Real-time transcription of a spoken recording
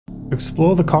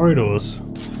Explore the corridors.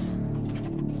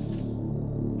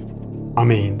 I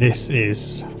mean, this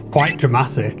is quite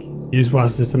dramatic. Use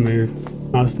WASD to move.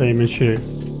 Mouse to aim and shoot.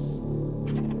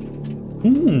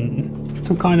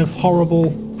 Some kind of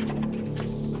horrible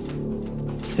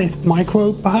Sith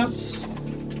microbe, perhaps?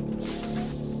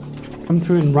 Come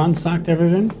through and ransacked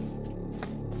everything.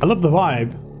 I love the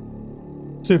vibe.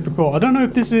 Super cool. I don't know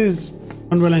if this is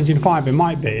Unreal Engine 5. It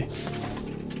might be.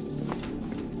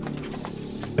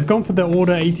 They've gone for the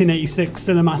Order 1886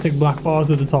 cinematic black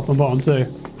bars at the top and bottom too.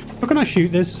 How can I shoot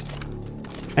this?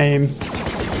 Aim.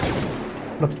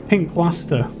 The pink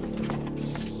blaster.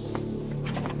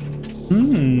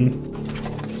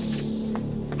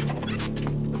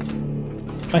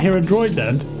 I hear a droid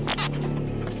then.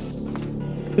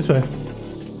 This way.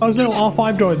 Oh, there's a little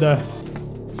R5 droid there.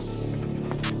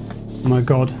 Oh my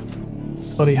god.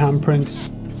 Bloody handprints.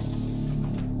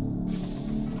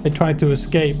 They tried to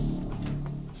escape.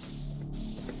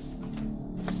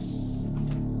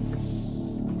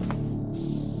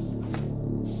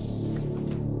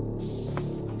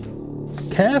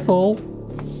 Careful.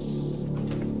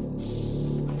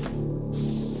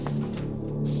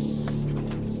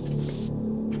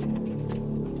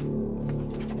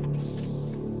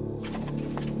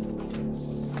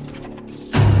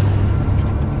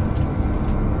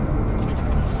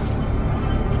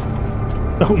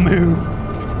 Don't move.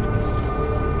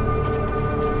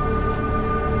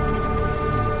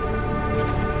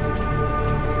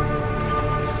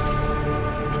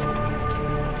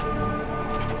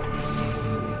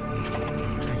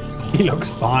 He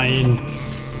looks fine.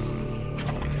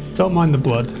 Don't mind the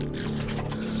blood.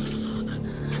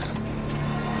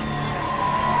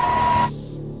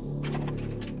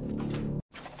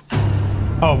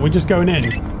 Oh, we're just going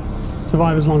in.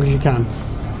 Survive as long as you can.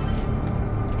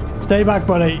 Stay back,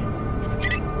 buddy.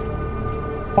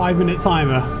 5-minute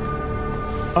timer.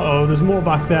 Uh-oh, there's more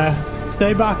back there.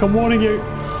 Stay back, I'm warning you.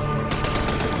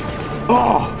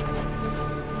 Oh!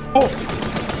 Oh!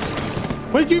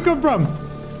 Where did you come from?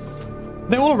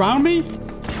 They're all around me?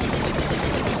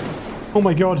 Oh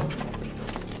my god.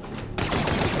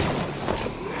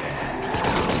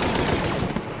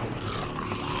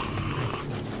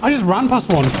 I just ran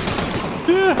past one.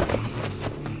 Yeah.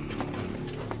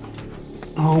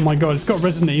 Oh my god, it's got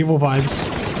Resident Evil vibes.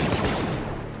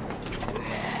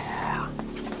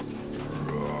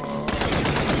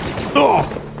 Oh!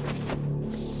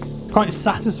 Quite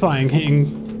satisfying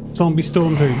hitting zombie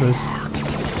stormtroopers.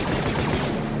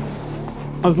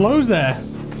 There's loads there.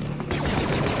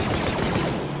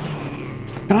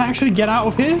 Can I actually get out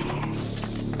of here?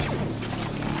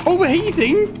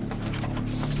 Overheating?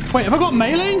 Wait, have I got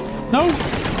melee? No?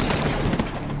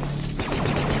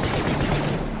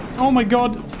 Oh my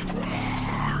god.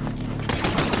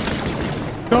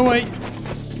 Go away.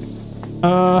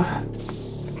 Oh!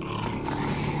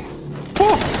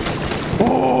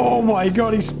 Oh my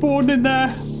god, he spawned in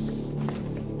there.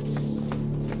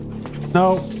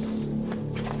 No.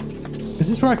 Is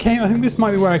this where I came? I think this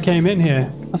might be where I came in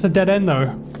here. That's a dead end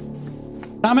though.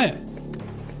 Damn it.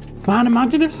 Man,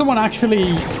 imagine if someone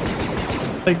actually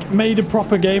like made a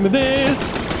proper game of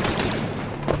this.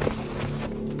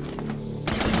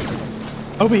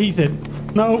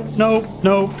 Overheated. No, no,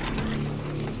 no.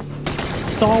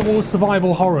 Star Wars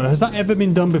survival horror. Has that ever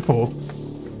been done before?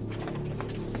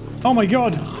 Oh my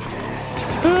god.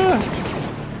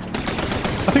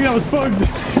 I think that was bugged.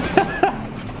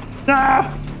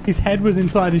 Ah! His head was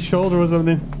inside his shoulder or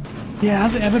something. Yeah,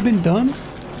 has it ever been done?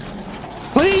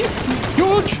 Please,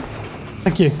 George.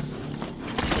 Thank you.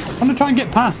 I'm gonna try and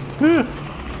get past.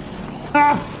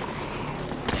 Ah!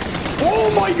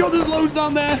 Oh my god, there's loads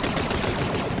down there.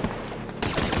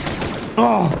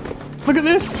 Oh, look at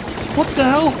this. What the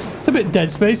hell? It's a bit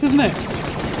Dead Space, isn't it?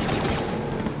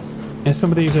 Yeah,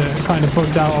 some of these are kind of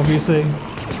bugged out, obviously.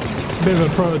 A bit of a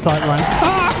prototype, right?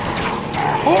 Ah!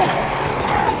 Oh!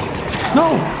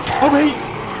 No! Overheat!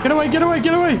 Get away, get away,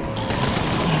 get away!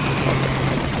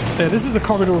 Yeah, this is the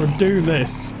corridor of doom,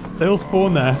 this. They all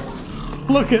spawn there.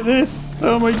 Look at this!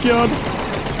 Oh my god!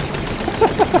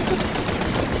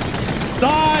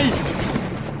 Die!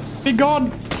 Be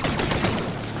gone!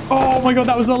 Oh my god,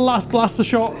 that was the last blaster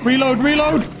shot. Reload,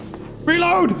 reload!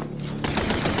 Reload!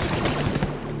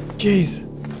 Jeez.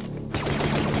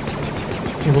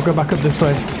 Okay, we'll go back up this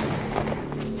way.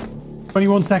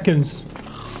 21 seconds.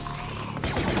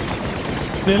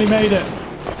 Nearly made it.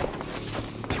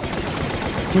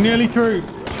 We're nearly through.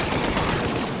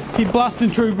 Keep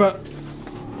blasting, trooper.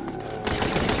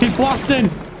 Keep blasting.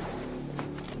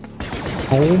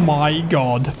 Oh my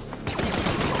god.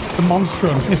 The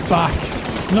monstrum is back.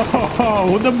 No,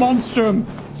 the monstrum.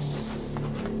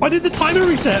 Why did the timer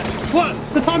reset? What?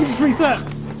 The timer just reset.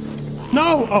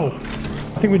 No. Oh,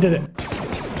 I think we did it.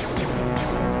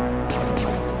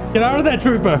 Get out of there,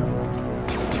 trooper.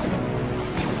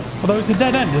 Although it's a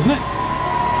dead end, isn't it?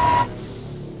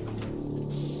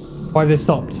 Why have they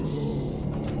stopped?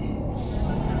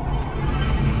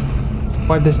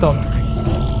 Why have they stopped?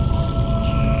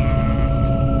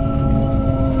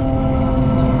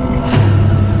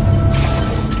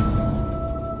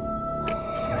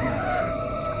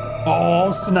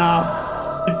 Oh,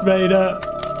 snap. It's Vader.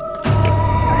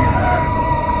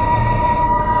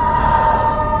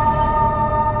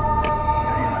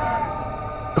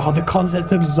 God, the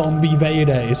concept of zombie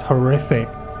Vader is horrific.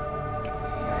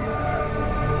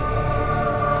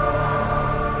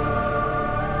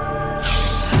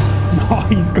 Oh,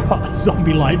 he's got a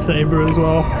zombie lightsaber as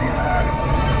well.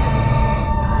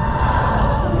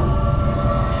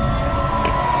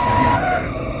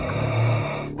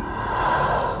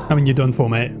 I mean, you're done for,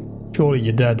 mate. Surely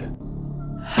you're dead.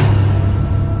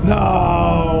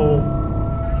 No!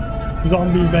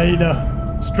 Zombie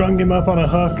Vader strung him up on a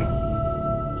hook.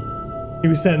 He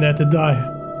was sitting there to die.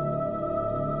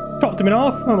 Chopped him in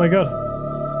half? Oh my god.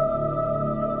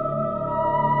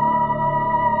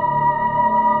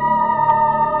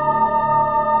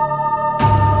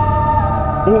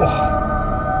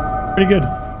 Oh, pretty good.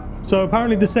 So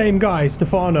apparently the same guy,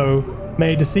 Stefano,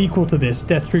 made a sequel to this,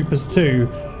 Death Troopers 2,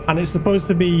 and it's supposed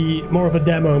to be more of a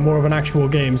demo, more of an actual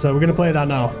game, so we're going to play that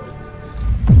now.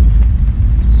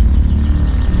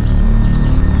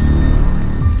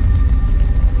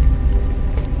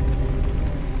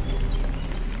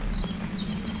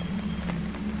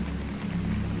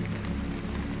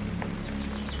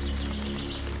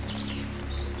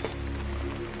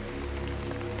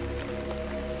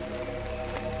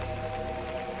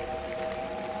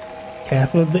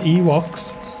 Careful of the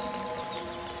Ewoks.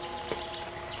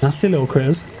 Nasty little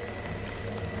critters.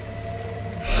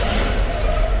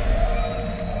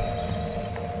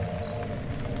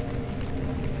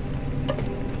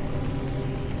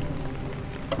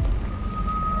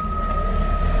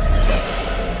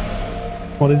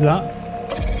 What is that?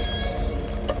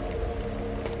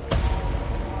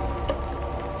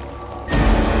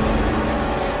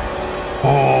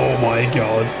 Oh my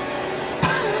god.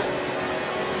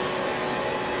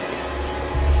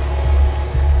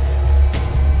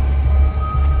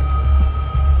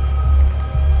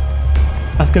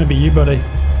 That's gonna be you, buddy.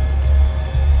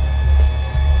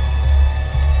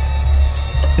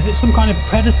 Is it some kind of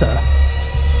predator?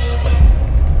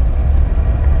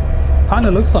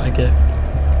 Kinda looks like it.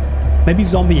 Maybe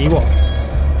zombie Ewoks.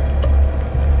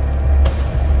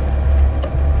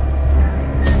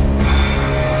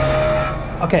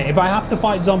 Okay, if I have to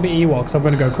fight zombie Ewoks, I'm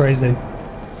gonna go crazy.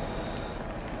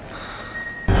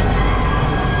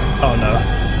 Oh no.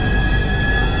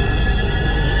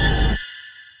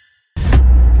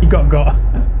 Got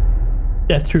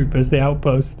Death Troopers, the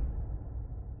outpost.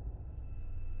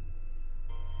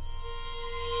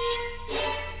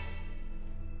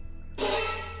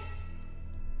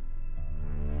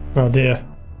 Oh dear.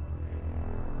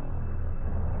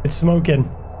 It's smoking.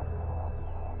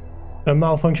 A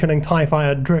malfunctioning TIE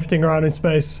fighter drifting around in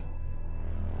space.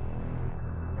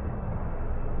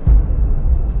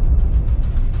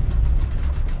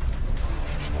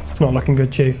 It's not looking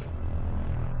good, Chief.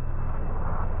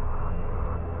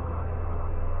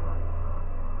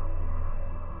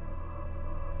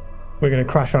 We're going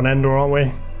to crash on Endor, aren't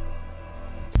we?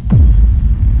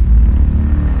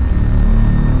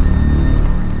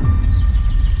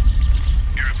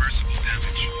 Irreversible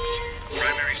damage.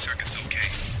 Primary circuits okay.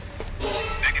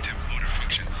 Negative motor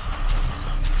functions.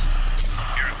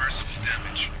 Irreversible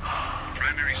damage.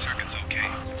 Primary circuits okay.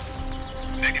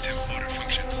 Negative motor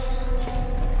functions.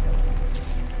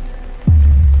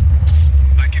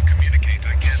 I can communicate,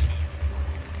 I can't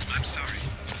move. I'm sorry,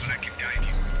 but I can guide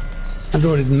you.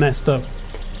 Android is messed up.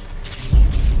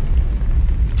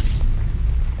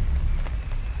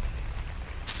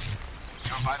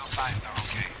 Your vital signs are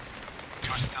okay.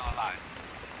 You're still alive.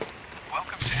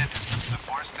 Welcome to Endor, the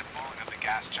forested moon of the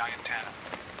gas giant Tana.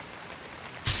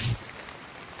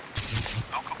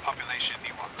 Local population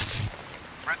Ewoks.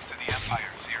 Threats to the Empire,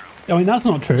 0. I mean, that's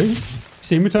not true.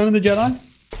 Seen Return of the Jedi? I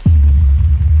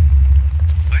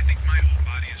think my whole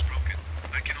body is broken.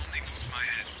 I can only move my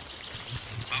head.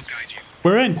 I'll guide you.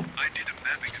 We're in. I did a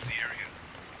mapping of the area.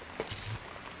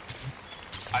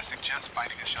 I suggest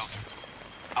finding a shelter.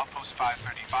 Outpost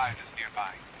 535 is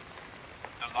nearby.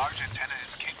 The large antenna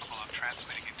is capable of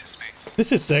transmitting into space.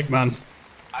 This is sick, man.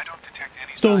 I don't detect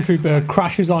any Stormtrooper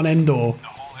crashes on Endor, the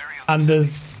whole area and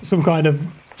there's some kind of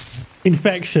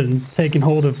infection taking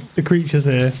hold of the creatures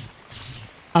here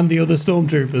and the other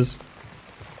stormtroopers.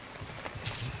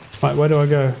 Right, where do I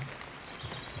go?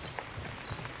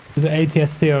 There's an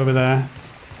ATST over there.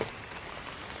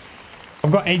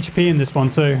 I've got HP in this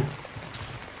one too.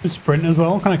 Could sprint as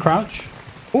well. Can I crouch?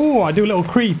 Oh, I do a little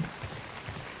creep.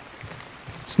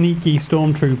 Sneaky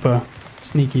stormtrooper.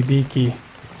 Sneaky beaky.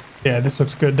 Yeah, this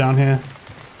looks good down here.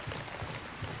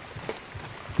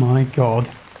 My god.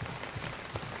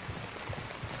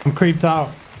 I'm creeped out.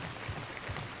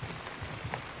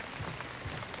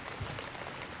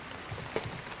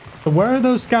 So where are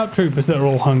those scout troopers that are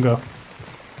all hung up?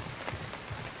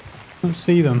 I don't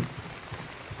see them.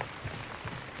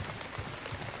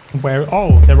 Where?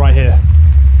 Oh, they're right here.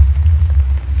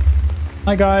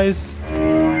 Hi guys.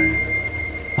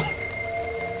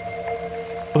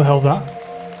 What the hell's that?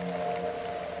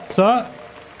 Sir?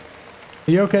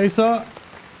 Are you okay, sir?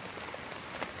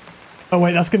 Oh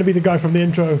wait, that's going to be the guy from the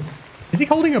intro. Is he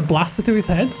holding a blaster to his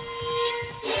head?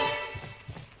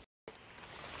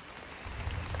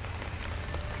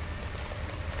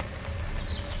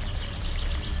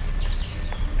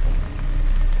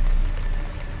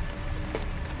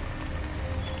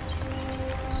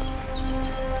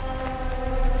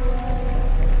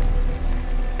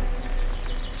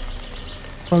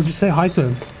 Oh, just say hi to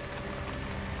him.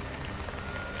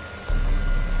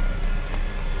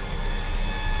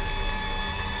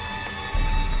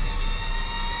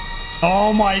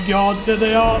 Oh my god, there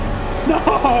they are!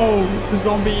 No! The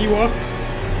zombie Ewoks!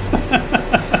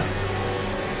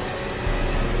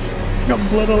 Got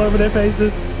blood all over their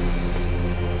faces.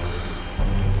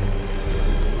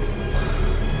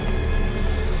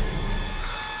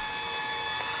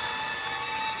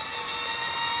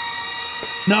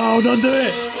 No, don't do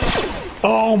it!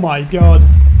 Oh my god.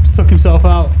 Just took himself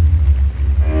out.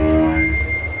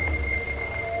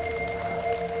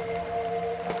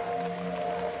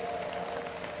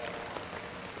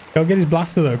 Go get his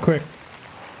blaster though, quick.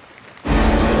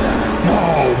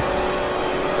 No!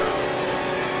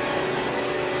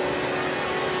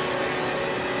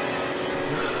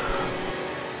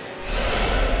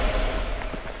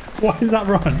 Why is that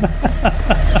run?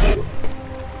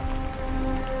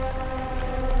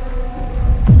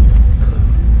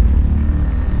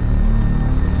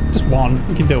 Just one.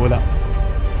 We can deal with that.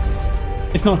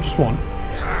 It's not just one.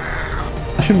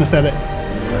 I shouldn't have said it.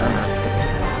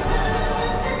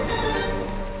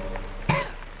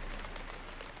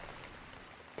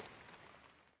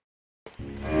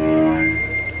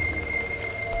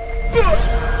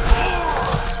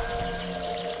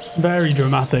 Very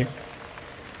dramatic.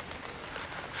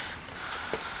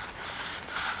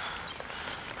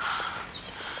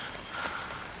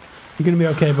 You're gonna be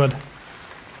okay, bud.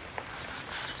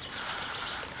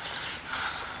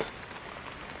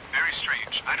 Very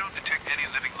strange. I don't detect any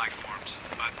living life forms,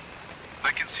 but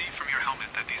I can see from your helmet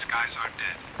that these guys aren't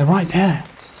dead. They're right there.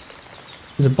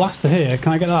 There's a blaster here.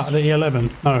 Can I get that? The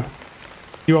E11? No.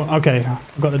 You want? Okay,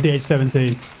 I've got the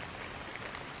DH-17.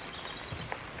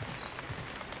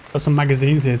 Got some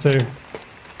magazines here too.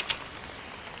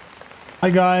 Hi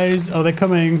guys. Oh, they're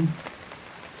coming.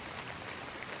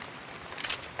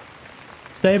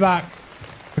 Stay back.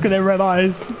 Look at their red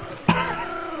eyes.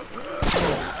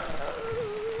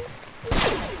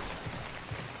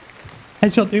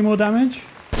 Headshot do more damage?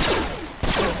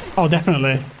 Oh,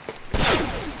 definitely.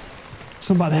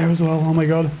 Some back there as well. Oh my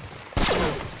god.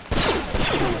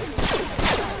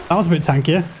 That was a bit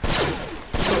tankier.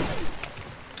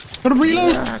 Gotta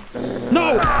reload!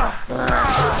 No!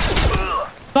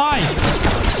 Die!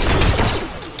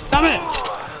 Damn it!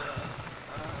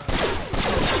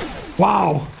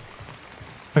 Wow!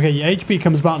 Okay, your HP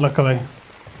comes back luckily.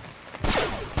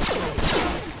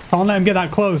 Can't let him get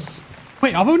that close.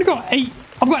 Wait, I've only got 8.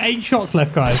 I've got 8 shots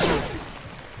left, guys.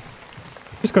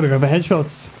 Just gotta go for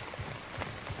headshots.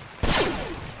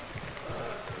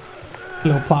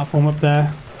 Little platform up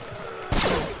there.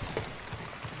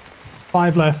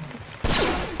 5 left.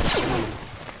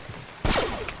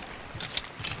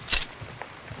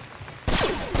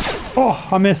 Oh,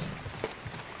 I missed.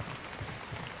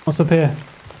 What's up here?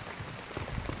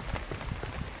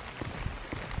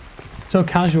 So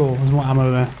casual. There's more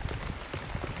ammo there.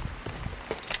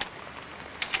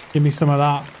 Give me some of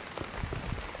that.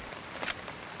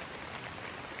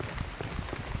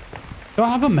 Do I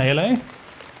have a melee?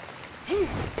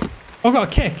 I've got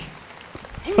a kick.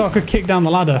 Thought I could kick down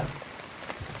the ladder.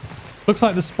 Looks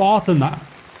like the Spartan that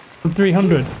from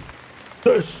 300.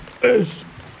 This is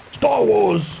Star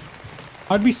Wars.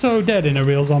 I'd be so dead in a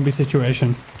real zombie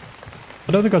situation.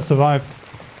 I don't think I'd survive.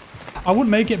 I wouldn't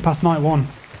make it past night 1.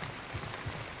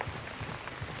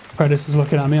 predators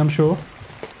looking at me, I'm sure.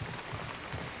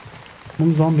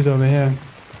 One zombies over here.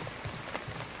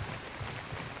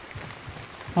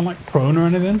 Not like prone or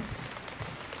anything.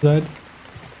 Zed.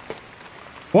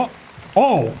 What?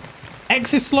 Oh!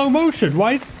 X is slow motion.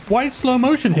 Why is slow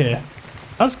motion here?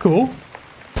 That's cool.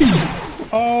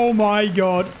 Oh my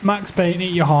god. Max Payne,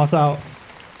 eat your heart out.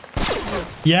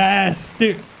 Yes!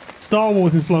 Dude, Star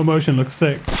Wars in slow motion looks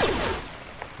sick.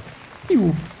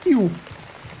 Ew, ew.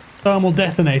 Thermal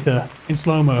detonator in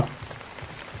slow-mo.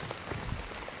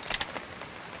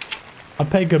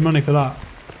 I'd pay good money for that.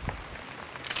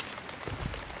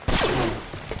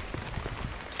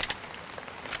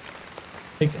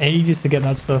 Takes ages to get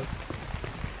that stuff.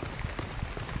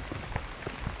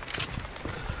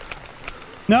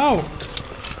 No!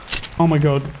 Oh my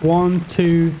god. 1,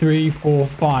 2, 3, 4,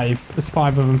 5. There's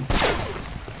 5 of them.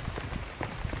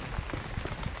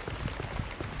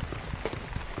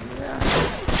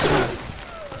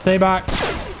 Stay back.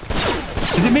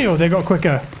 Is it me or they got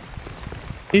quicker?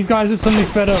 These guys have suddenly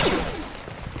sped up.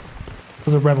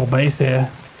 There's a rebel base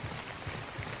here.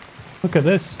 Look at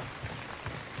this.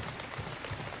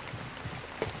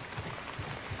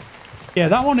 Yeah,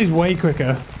 that one is way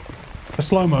quicker. I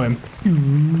slow-mo him.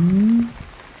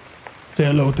 Say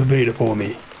hello to Vader for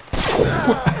me.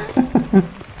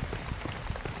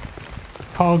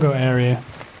 Cargo area.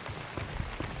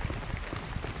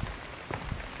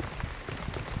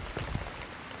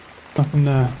 Nothing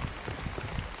there.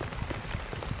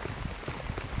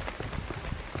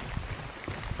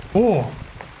 Oh!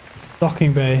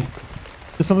 Docking bay.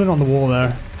 There's something on the wall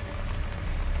there.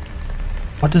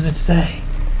 What does it say?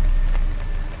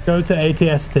 Go to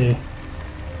ATST.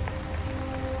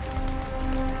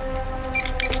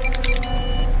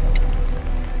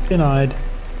 Denied.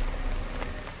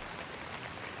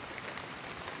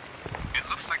 It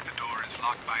looks like the door is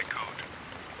locked by code.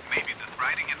 Maybe the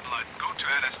writing in blood. Go to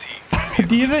LST.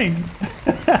 Do you think?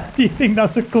 Do you think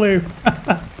that's a clue?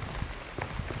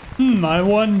 I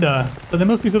wonder. But there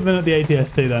must be something at the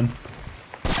ATST then.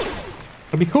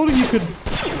 It'd be cool if you could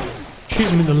shoot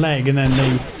them in the leg and then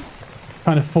they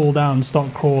kind of fall down and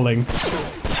start crawling.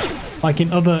 Like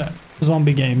in other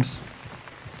zombie games.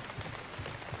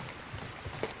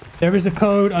 There is a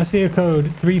code. I see a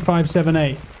code.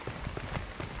 3578.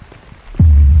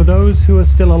 For those who are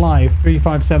still alive,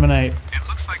 3578. It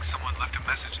looks like someone left a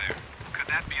message there. Could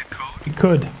that be a code? It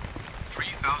could.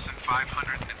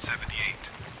 3578.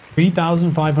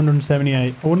 3578.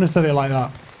 I wouldn't have said it like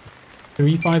that.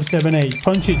 3578.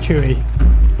 Punch it, Chewie.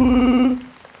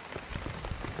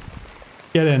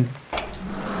 Get in.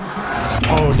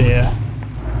 Oh dear.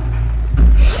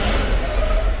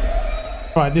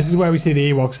 Right, this is where we see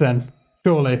the Ewoks then.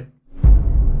 Surely.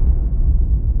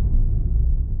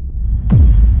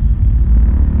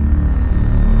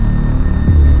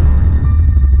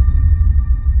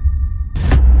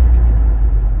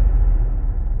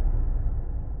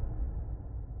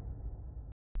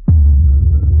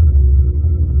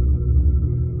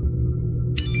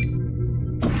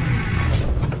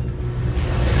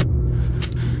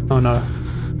 Oh no.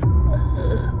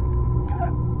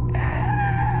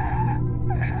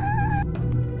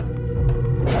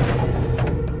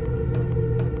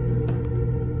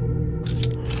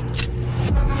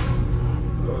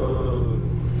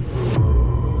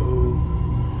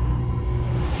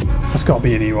 That's got to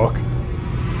be an Ewok.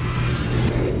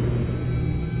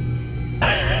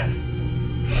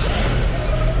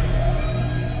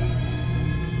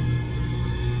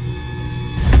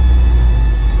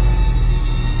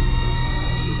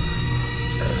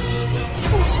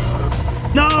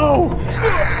 No!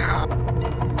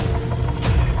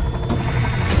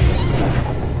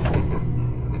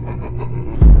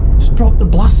 Just drop the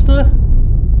blaster.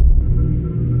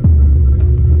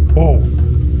 Whoa.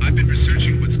 I've been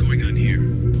researching what's going on here.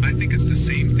 I think it's the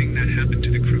same thing that happened to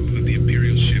the crew of the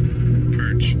Imperial ship,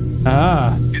 Purge.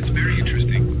 Ah. It's very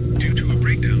interesting. Due to a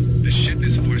breakdown, the ship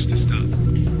is forced to stop.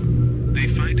 They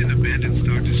find an abandoned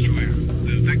Star Destroyer,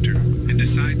 the Vector, and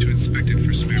decide to inspect it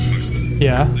for spare parts.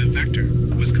 Yeah. The Vector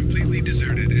was completely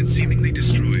deserted and seemingly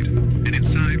destroyed, and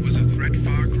inside was a threat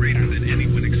far greater than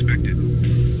anyone expected.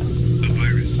 A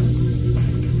virus.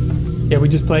 Yeah, we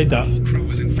just played that. The whole crew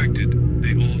was infected.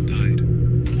 They all died.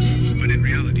 But in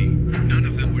reality, none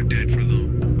of them were dead for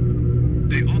long.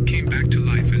 They all came back to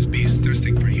life as beasts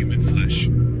thirsting for human flesh.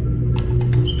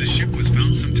 The ship was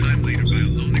found some time later by a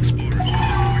lone explorer who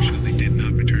unfortunately did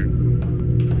not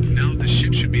return. Now the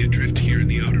ship should be adrift here in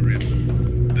the Outer Rim.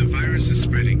 The virus is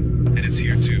spreading, and it's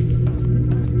here too.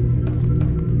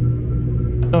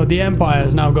 So the Empire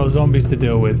has now got zombies to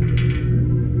deal with.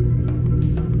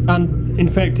 And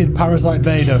infected Parasite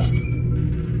Vader.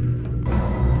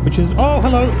 Which is... Oh,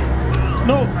 hello.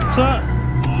 No, sir.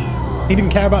 He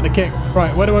didn't care about the kick.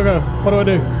 Right, where do I go? What do I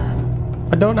do?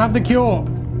 I don't have the cure.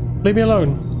 Leave me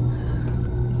alone.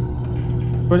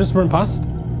 Do I just run past?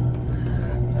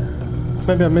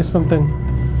 Maybe I missed something.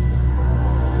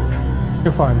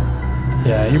 You're fine.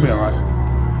 Yeah, you'll be alright.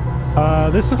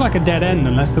 This looks like a dead end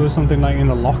unless there was something like in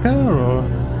the locker or...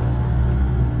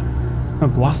 a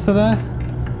blaster there?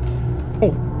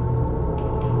 Oh.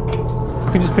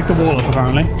 I can just pick the wall up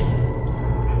apparently.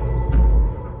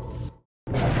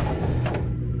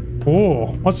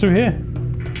 Oh, what's through here?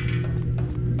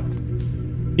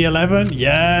 E11,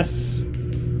 yes.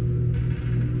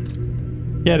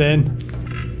 Get in.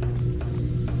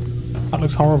 That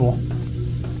looks horrible.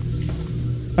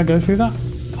 Can I go through that?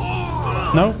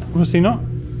 No, obviously not.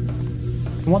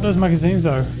 I want those magazines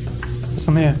though. There's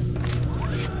some here.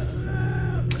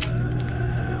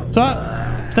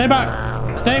 Sir, stay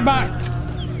back. Stay back.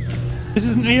 This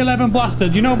is an E11 blaster.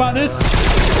 Do you know about this?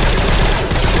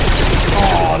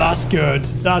 Oh, that's good.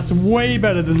 That's way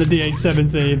better than the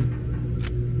DH-17.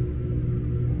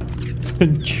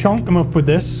 Can chonk them up with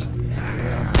this.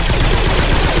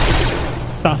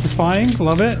 Satisfying.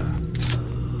 Love it.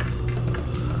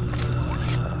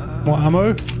 More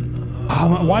ammo.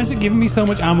 Oh, why is it giving me so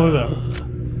much ammo though?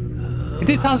 If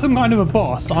this has some kind of a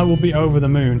boss, I will be over the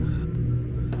moon.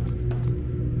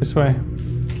 This way.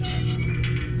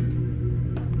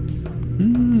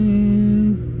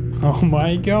 Oh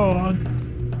my god.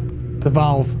 The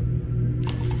valve.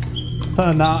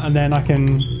 Turn that and then I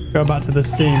can go back to the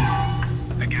steam.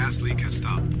 The gas leak has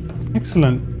stopped.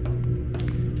 Excellent.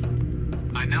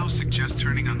 I now suggest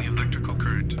turning on the electrical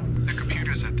current. The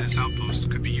computers at this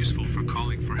outpost could be useful for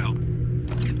calling for help.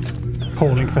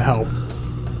 Calling for help.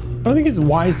 I don't think it's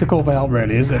wise to call for help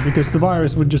really, is it? Because the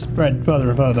virus would just spread further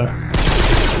and further.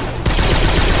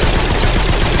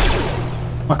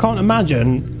 I can't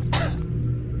imagine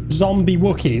zombie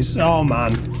Wookiees. Oh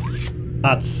man.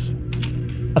 That's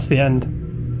the end.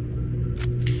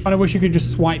 I kinda wish you could just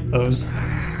swipe those.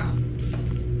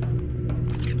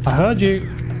 I heard you.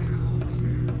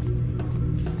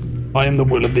 I am the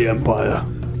will of the Empire.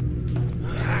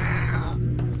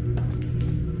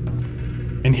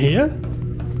 In here?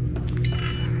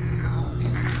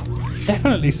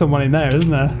 Definitely someone in there, isn't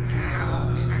there?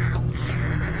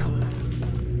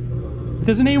 If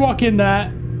there's an Ewok in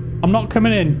there, I'm not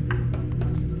coming in.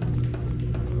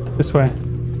 This way.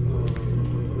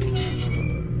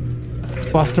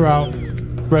 Blaster out.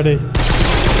 Ready.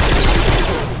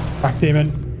 Back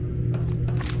demon.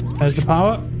 There's the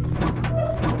power.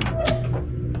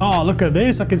 Oh, look at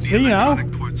this. I can see now. The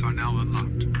electronic ports are now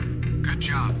unlocked. Good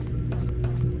job.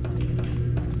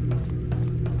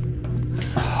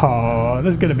 Oh,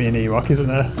 there's going to be an Ewok, isn't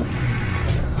there?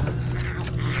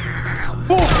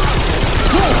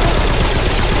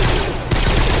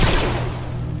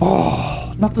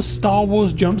 Oh, not the Star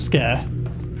Wars jump scare.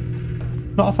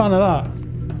 Not a fan of that.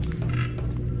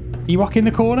 Ewok in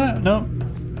the corner? No.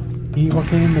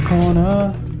 Ewok in the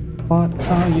corner. What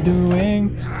are you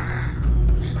doing?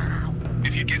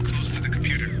 If you get close to the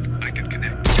computer, I can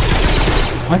connect.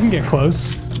 I can get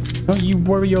close. Don't you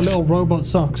worry your little robot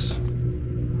socks.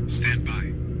 Stand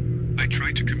by. I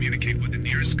tried to communicate with the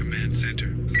nearest command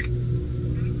center.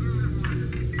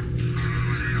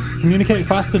 Communicate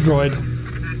faster, droid.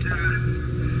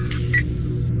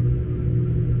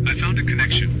 I found a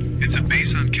connection. It's a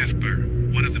base on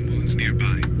Kefbur, one of the moons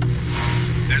nearby.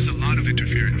 There's a lot of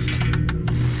interference.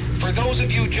 For those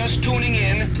of you just tuning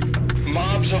in,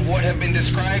 mobs of what have been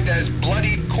described as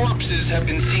bloodied corpses have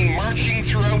been seen marching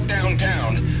throughout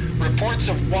downtown. Reports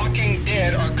of walking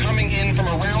dead are coming in from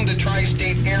around the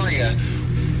tri-state area.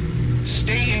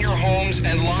 Stay in your homes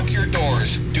and lock your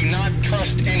doors. Do not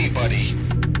trust anybody.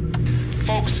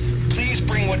 Folks, please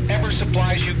bring whatever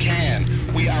supplies you can.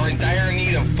 We are in dire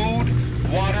need of food,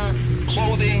 water,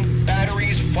 clothing,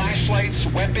 batteries, flashlights,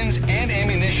 weapons, and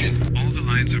ammunition. All the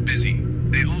lines are busy.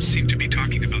 They all seem to be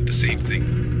talking about the same thing.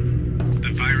 The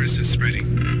virus is spreading.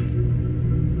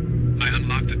 I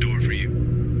unlocked the door for you.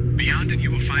 Beyond it,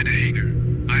 you will find a hangar.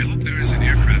 I hope there is an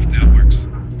aircraft that works.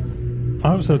 I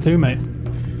hope so too, mate.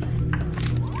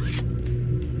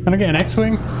 Can I get an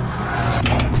X-Wing?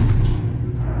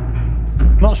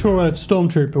 Not sure a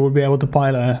Stormtrooper would be able to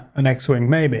pilot an X-Wing,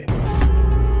 maybe.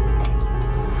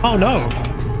 Oh no!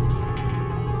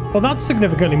 Well, that's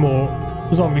significantly more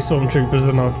zombie Stormtroopers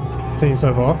than I've seen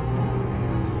so far.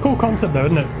 Cool concept though,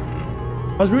 isn't it?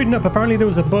 I was reading up, apparently there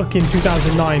was a book in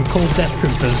 2009 called Death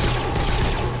Troopers,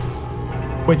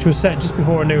 which was set just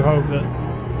before A New Hope, that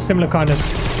similar kind of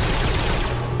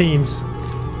themes.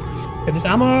 Get this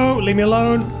ammo, leave me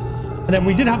alone. And then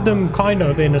we did have them kind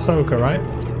of in Ahsoka, right?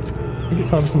 I think it's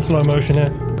have some slow motion here.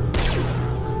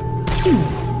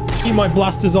 Eat my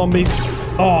blaster zombies.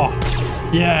 Oh,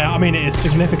 yeah, I mean, it is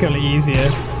significantly easier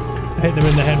to hit them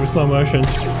in the head with slow motion.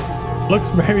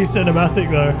 Looks very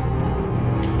cinematic though.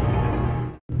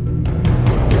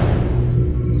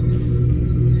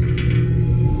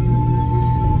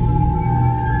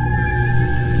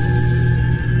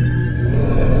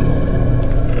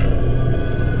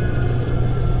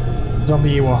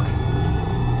 Zombie Ewok.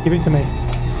 Give it to me.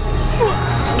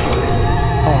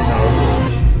 Oh no.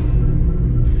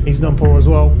 He's done for as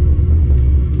well.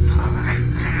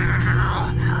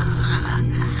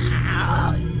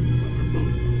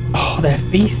 Oh, they're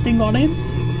feasting on him?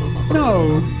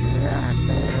 No.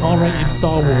 R-rated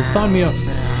Star Wars. Sign me up.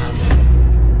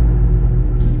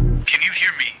 Can you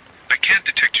hear me? I can't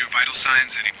detect your vital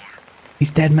signs anymore.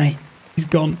 He's dead, mate. He's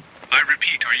gone. I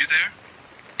repeat, are you there?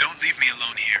 Don't leave me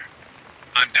alone here.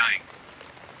 I'm dying.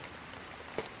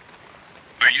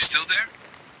 Are you still there?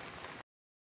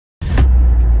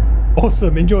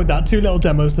 Awesome. Enjoyed that. 2 little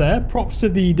demos there. Props to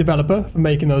the developer for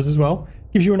making those as well.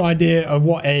 Gives you an idea of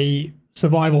what a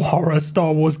survival horror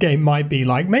Star Wars game might be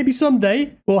like. Maybe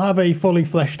someday we'll have a fully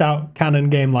fleshed out canon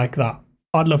game like that.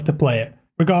 I'd love to play it.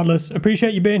 Regardless,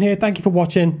 appreciate you being here. Thank you for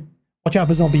watching. Watch out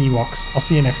for zombie Ewoks. I'll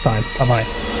see you next time. Bye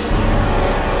bye.